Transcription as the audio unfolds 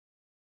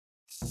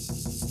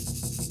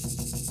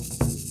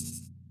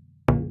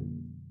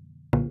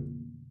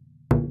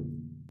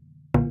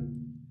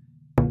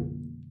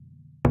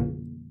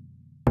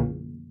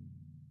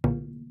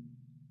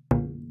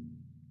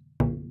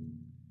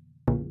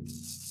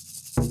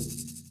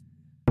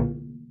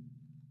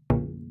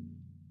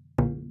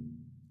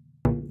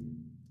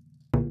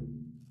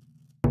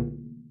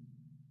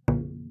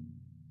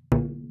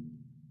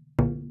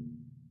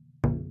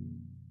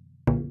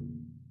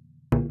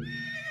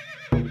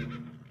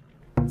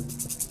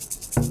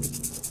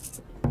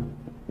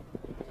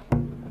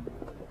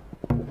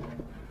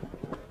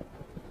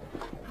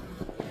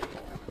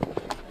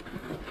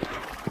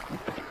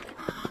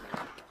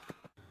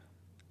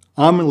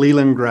I'm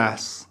Leland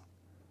Grass.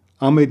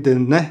 I'm a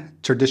Nation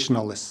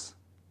traditionalist,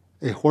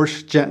 a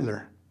horse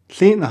gentler.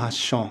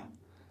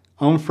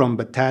 I'm from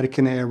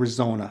Botanican,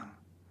 Arizona.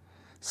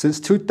 Since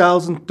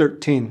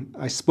 2013,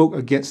 I spoke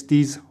against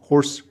these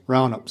horse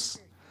roundups.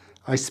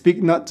 I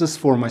speak not just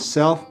for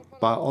myself,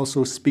 but I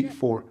also speak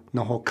for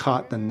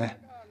the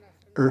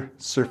Earth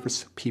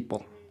Surface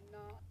people.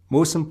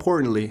 Most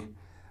importantly,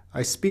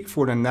 I speak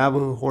for the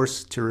Navajo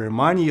horse to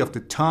remind you of the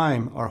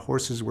time our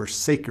horses were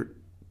sacred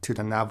to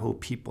the Navajo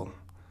people.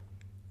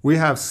 We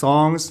have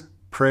songs,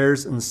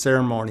 prayers, and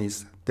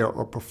ceremonies that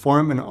are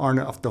performed in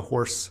honor of the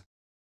horse.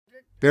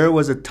 There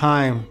was a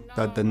time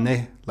that the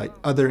Ne, like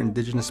other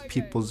indigenous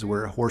peoples,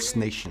 were a horse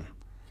nation.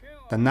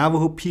 The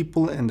Navajo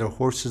people and their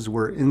horses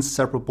were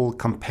inseparable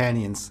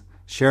companions,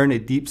 sharing a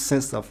deep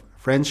sense of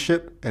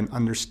friendship and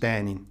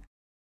understanding.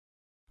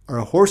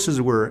 Our horses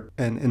were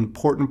an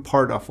important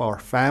part of our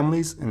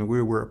families, and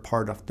we were a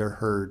part of their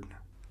herd.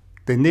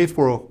 The Ne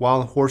for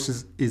Wild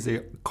Horses is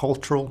a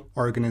cultural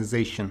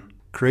organization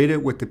created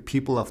with the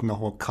people of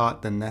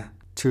Ne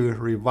to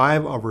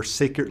revive our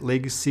sacred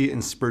legacy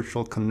and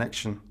spiritual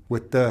connection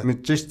with the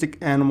majestic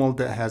animal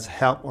that has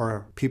helped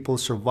our people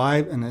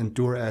survive and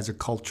endure as a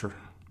culture.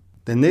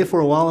 The Ne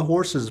for Wild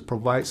Horses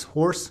provides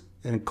horse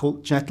and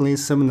colt gentling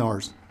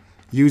seminars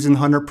using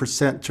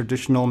 100%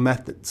 traditional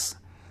methods.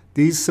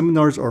 These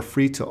seminars are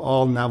free to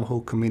all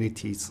Navajo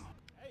communities.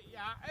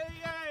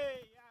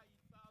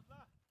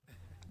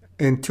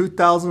 In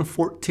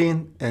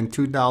 2014 and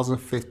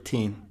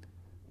 2015,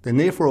 the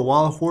Ne for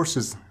Wild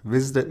Horses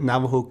visited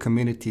Navajo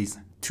communities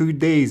 2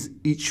 days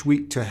each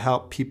week to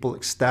help people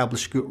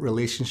establish good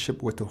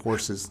relationship with the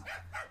horses.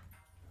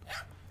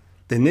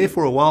 The Ne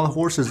for Wild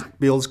Horses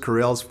builds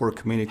corrals for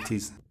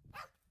communities.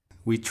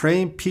 We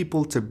train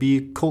people to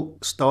be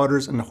colt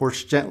starters and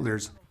horse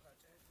gentlers.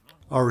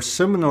 Our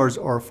seminars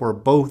are for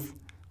both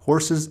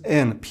horses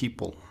and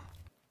people.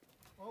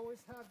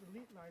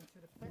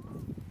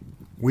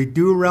 We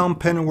do round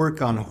pen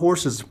work on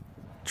horses,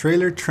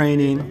 trailer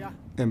training,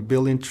 and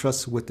building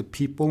trust with the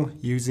people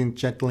using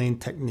gentling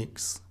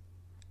techniques.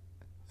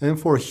 And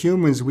for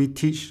humans, we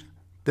teach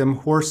them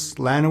horse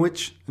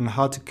language and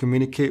how to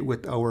communicate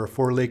with our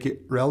four-legged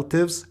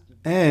relatives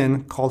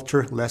and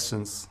culture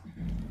lessons.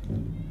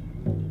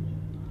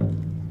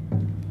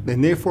 The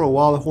Ne for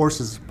Wild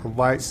Horses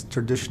provides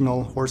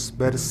traditional horse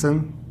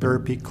medicine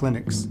therapy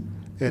clinics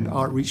and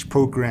outreach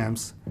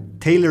programs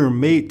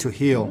tailor-made to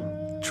heal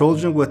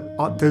children with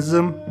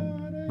autism,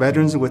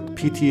 veterans with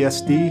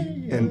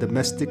PTSD, and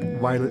domestic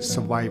violence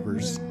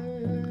survivors.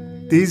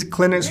 These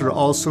clinics are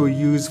also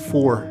used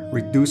for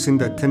reducing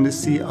the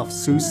tendency of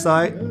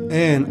suicide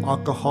and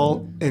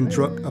alcohol and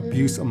drug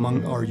abuse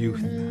among our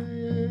youth.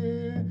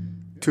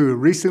 To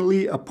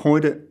recently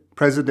appointed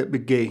President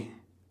Begay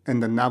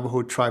and the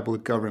Navajo tribal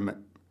government,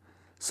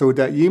 so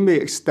that you may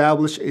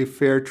establish a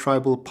fair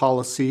tribal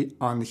policy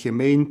on the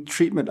humane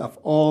treatment of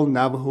all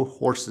Navajo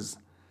horses.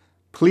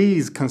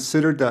 Please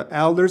consider the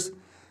elders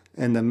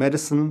and the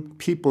medicine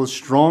people's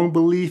strong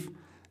belief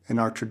in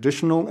our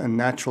traditional and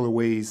natural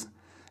ways,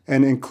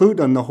 and include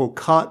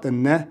the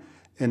Ne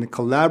in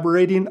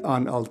collaborating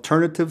on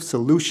alternative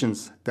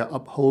solutions that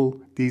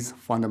uphold these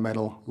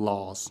fundamental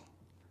laws.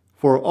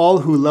 For all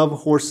who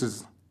love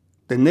horses,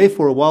 the Ne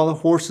for Wild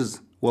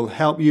Horses will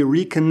help you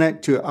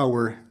reconnect to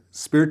our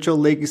spiritual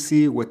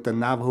legacy with the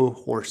Navajo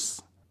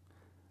horse.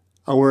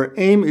 Our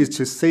aim is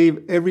to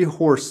save every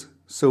horse,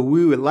 so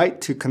we would like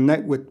to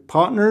connect with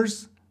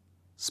partners,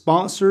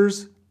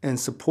 sponsors, and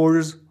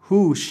supporters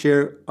who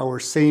share our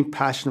same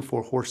passion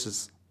for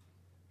horses.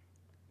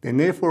 The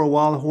Ne for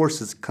Wild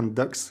Horses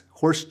conducts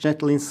horse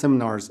gentling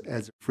seminars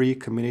as free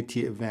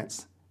community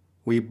events.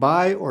 We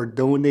buy or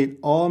donate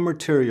all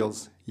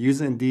materials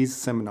used in these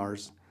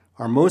seminars.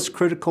 Our most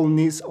critical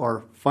needs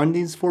are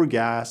fundings for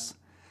gas,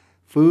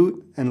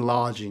 food, and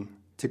lodging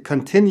to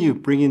continue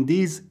bringing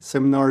these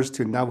seminars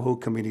to Navajo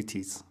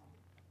communities.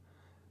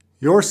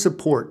 Your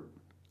support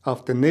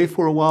of the Ne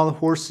for Wild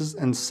Horses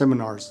and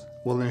seminars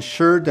will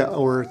ensure that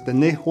the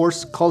Ne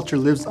horse culture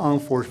lives on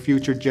for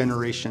future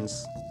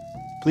generations.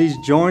 Please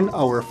join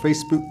our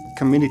Facebook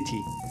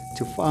community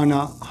to find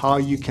out how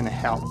you can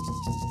help.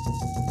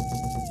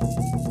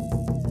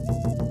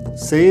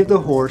 Save the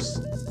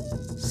horse,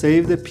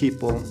 save the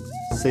people,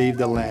 save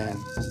the land.